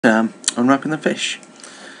Unwrapping the fish.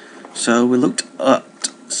 So we looked at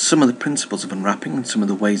some of the principles of unwrapping and some of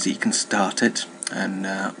the ways that you can start it and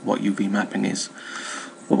what UV mapping is.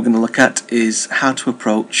 What we're going to look at is how to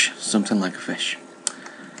approach something like a fish.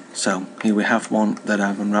 So here we have one that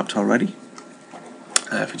I've unwrapped already.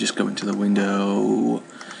 If we just go into the window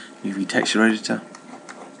UV texture editor,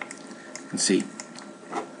 you can see.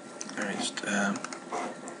 Just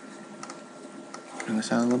bring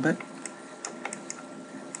this out a little bit.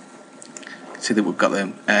 See that we've got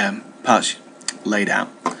the parts laid out.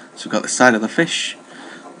 So we've got the side of the fish,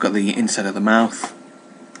 we've got the inside of the mouth,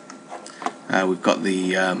 we've got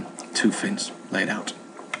the two fins laid out,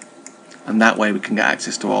 and that way we can get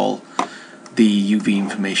access to all the UV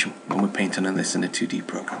information when we're painting on this in a 2D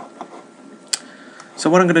program.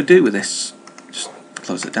 So what I'm going to do with this, just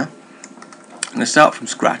close it down. I'm going to start from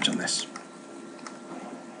scratch on this.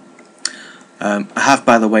 I have,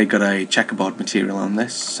 by the way, got a checkerboard material on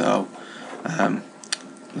this, so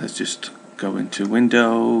let's just go into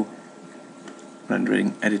Window,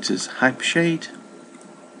 Rendering Editors, Hypershade.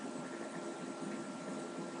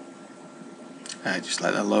 Just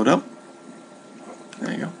let that load up.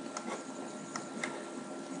 There you go.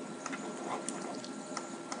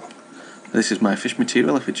 This is my fish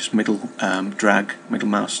material. If we just middle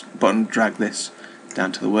mouse button, drag this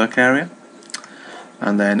down to the work area,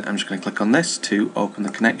 and then I'm just going to click on this to open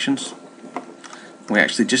the connections. We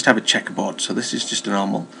actually just have a checkerboard, so this is just a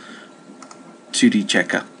normal 2D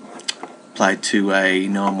checker applied to a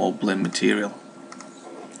normal blend material.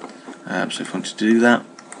 So if we want to do that,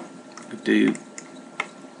 we do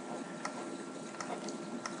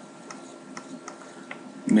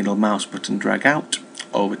middle mouse button, drag out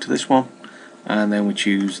over to this one, and then we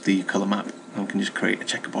choose the colour map, and we can just create a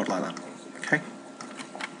checkerboard like that. Okay,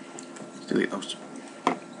 let's delete those.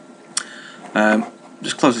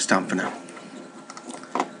 Just close this down for now.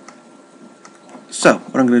 So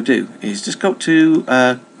what I'm going to do is just go to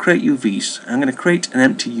create UVs. I'm going to create an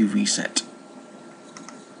empty UV set.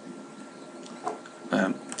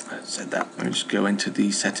 I said that. Let me just go into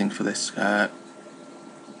the setting for this.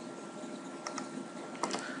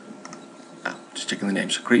 Just checking the name.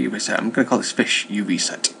 So create UV set. I'm going to call this fish UV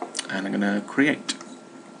set, and I'm going to create.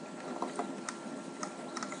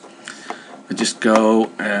 I just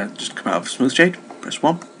go, just come out of smooth shade. Press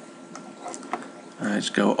 1.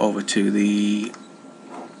 Just go over to the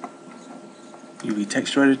UV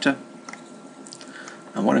texture editor,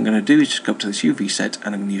 and what I'm going to do is just go up to this UV set,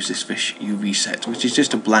 and I'm going to use this fish UV set, which is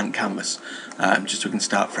just a blank canvas, just so we can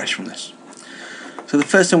start fresh from this. So the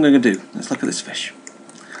first thing I'm going to do, let's look at this fish.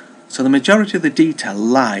 So the majority of the detail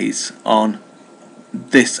lies on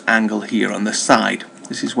this angle here on the side.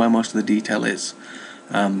 This is where most of the detail is.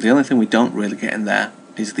 The only thing we don't really get in there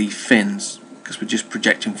is the fins, because we're just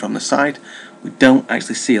projecting from the side. We don't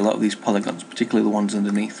actually see a lot of these polygons, particularly the ones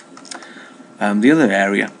underneath. The other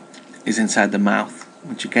area is inside the mouth,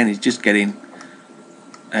 which again is just getting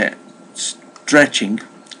stretching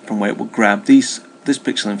from where it will grab this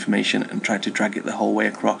pixel information and try to drag it the whole way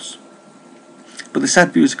across. But the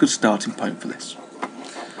side view is a good starting point for this.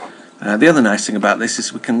 The other nice thing about this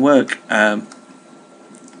is we can work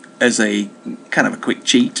as a kind of a quick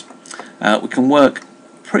cheat. We can work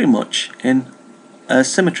pretty much in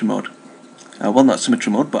symmetry mode. Well, not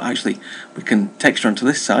symmetry mode, but actually we can texture onto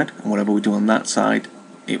this side, and whatever we do on that side,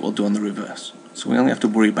 it will do on the reverse. So we only have to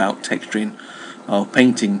worry about texturing or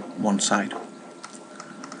painting one side.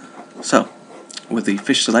 So, with the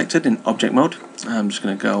fish selected in object mode, I'm just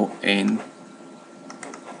going to go in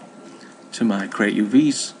to my Create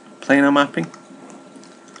UVs planar mapping.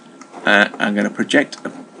 I'm going to project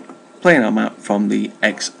a planar map from the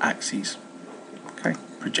x-axis. Okay,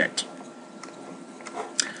 project.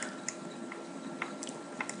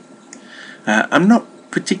 I'm not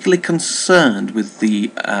particularly concerned with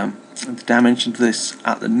the dimension of this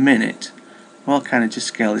at the minute. I'll kind of just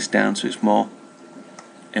scale this down so it's more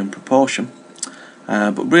in proportion.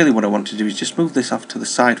 But really what I want to do is just move this off to the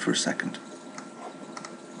side for a second.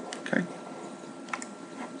 Okay.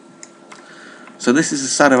 So this is the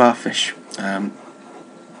side of our fish,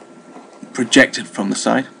 projected from the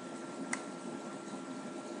side.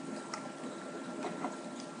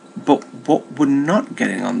 But what we're not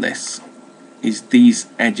getting on this is these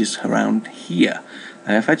edges around here.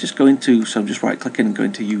 If I just go into, so I'm just right clicking and go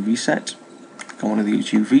into UV set, click on one of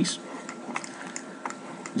these UVs,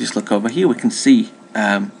 just look over here, we can see,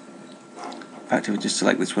 in fact if we just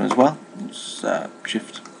select this one as well, let's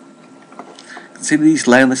shift, you can see these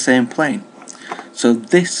lay on the same plane. So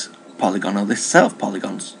this polygon, or this set of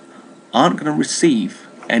polygons, aren't going to receive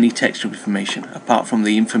any texture information apart from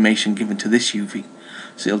the information given to this UV.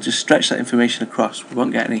 So it'll just stretch that information across. We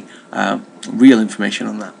won't get any real information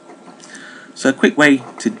on that. So a quick way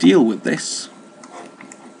to deal with this,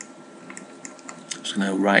 I'm just going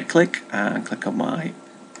to right click and click on my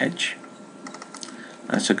edge.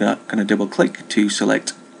 And so I'm going to double click to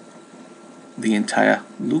select the entire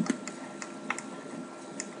loop.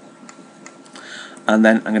 And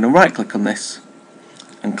then I'm going to right click on this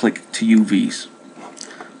and click to UVs.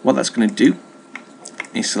 What that's going to do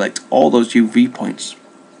is select all those UV points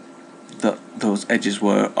that those edges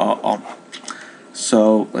are on.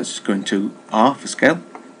 So let's just go into R for scale.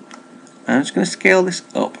 And I'm just going to scale this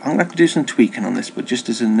up. I'm going to have to do some tweaking on this, but just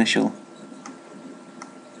as an initial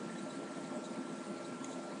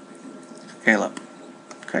scale up.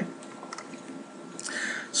 Okay.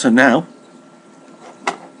 So now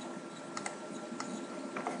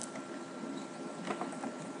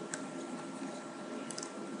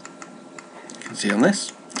you can see on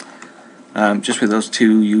this, just with those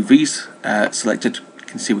two UVs selected, you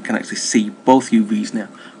can see we can actually see both UVs now.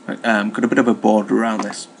 Got a bit of a border around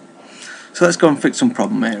this. So let's go and fix some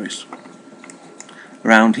problem areas.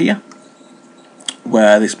 Around here,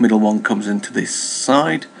 where this middle one comes into this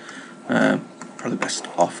side, probably best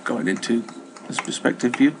off going into this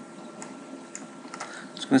perspective view.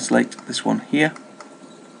 Just going to select this one here.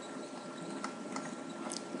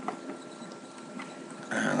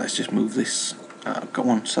 Let's just move this. I've got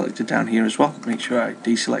one selected down here as well. Make sure I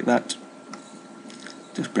deselect that.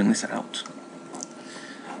 Just bring this out.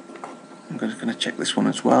 I'm just going to check this one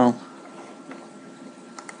as well.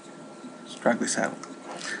 Let's drag this out.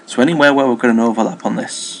 So anywhere where we've got an overlap on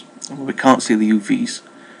this, where we can't see the UVs,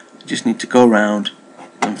 we just need to go around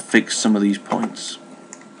and fix some of these points.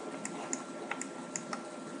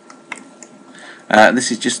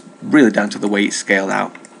 This is just really down to the way it's scaled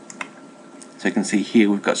out. So you can see here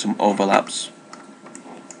we've got some overlaps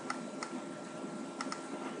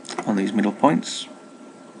on these middle points.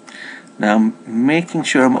 Now I'm making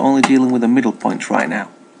sure I'm only dealing with the middle points right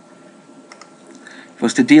now. If I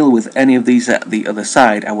was to deal with any of these at the other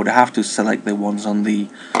side, I would have to select the ones on the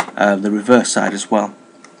reverse side as well.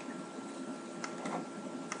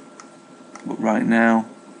 But right now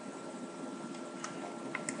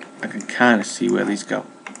I can kind of see where these go.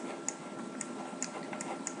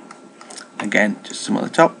 Again, just some at the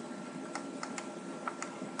top.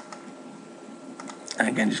 And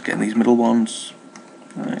again, just getting these middle ones.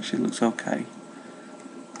 That actually looks okay.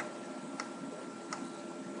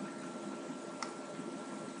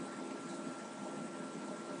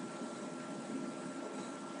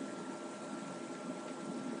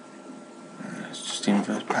 It's just the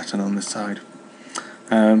inverse pattern on this side.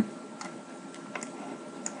 Let's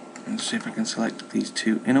see if I can select these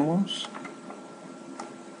two inner ones.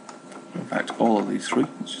 In fact, all of these three.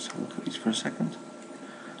 Let's just have a look at these for a second.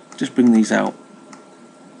 Just bring these out.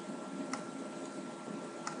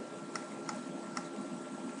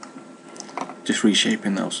 Just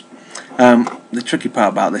reshaping those. The tricky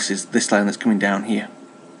part about this is this line that's coming down here.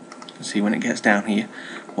 You can see when it gets down here,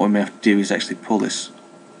 what we may have to do is actually pull this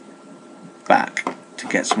back to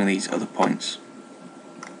get some of these other points.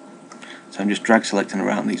 So I'm just drag selecting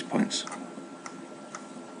around these points.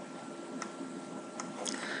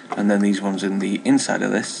 And then these ones in the inside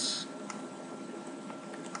of this.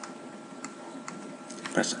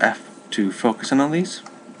 Press F to focus in on these.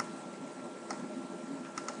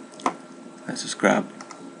 Let's just grab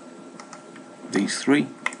these three.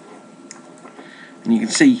 And you can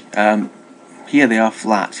see here they are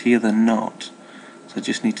flat, here they're not. So I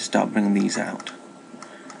just need to start bringing these out.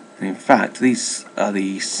 And in fact, these are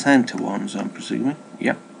the center ones, I'm presuming.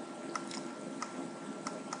 Yep.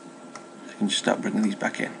 So you can just start bringing these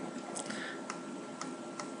back in.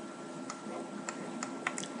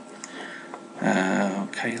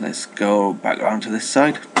 Okay, let's go back around to this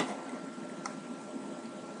side.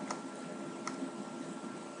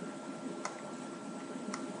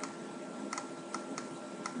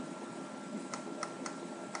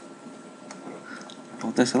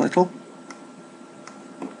 Hold this a little.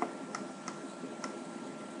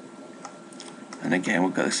 And again,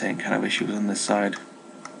 we've got the same kind of issues on this side.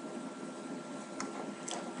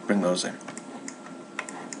 Bring those in.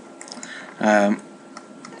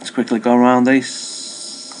 Let's quickly go around this.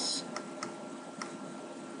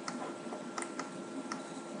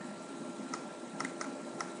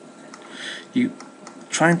 You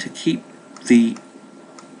trying to keep the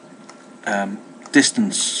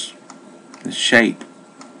distance, the shape,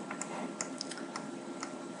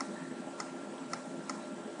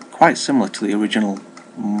 quite similar to the original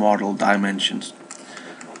model dimensions.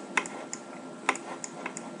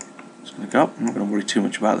 Just going to go. I'm not going to worry too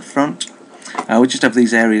much about the front. We just have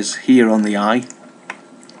these areas here on the eye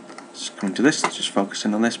coming to this, just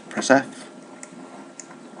focusing on this, press F,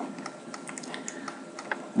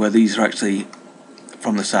 where these are actually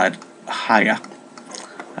from the side higher,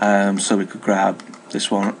 so we could grab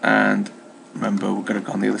this one, and remember we're going to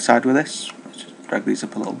go on the other side with this. Let's just drag these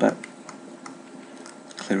up a little bit,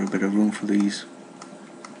 clear a bit of room for these.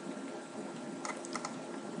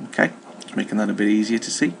 Okay, just making that a bit easier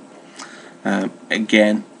to see.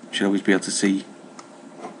 Again, you should always be able to see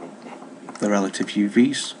the relative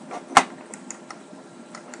UVs.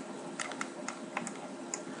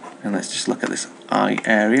 And let's just look at this eye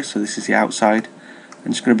area. So this is the outside.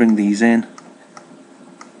 I'm just going to bring these in.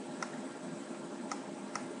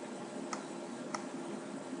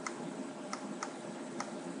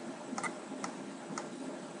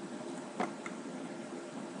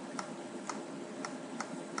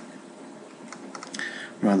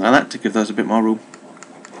 Around like that to give those a bit more room.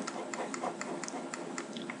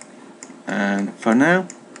 And for now,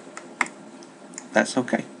 that's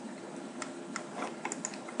okay.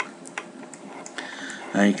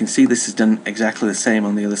 You can see this is done exactly the same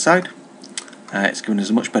on the other side. It's given us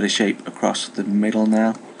a much better shape across the middle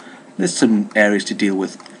now. There's some areas to deal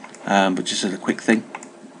with, but just as a quick thing,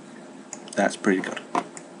 that's pretty good.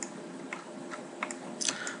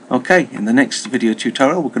 Okay, in the next video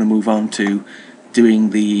tutorial we're going to move on to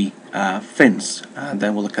doing the fins, and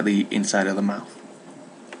then we'll look at the inside of the mouth.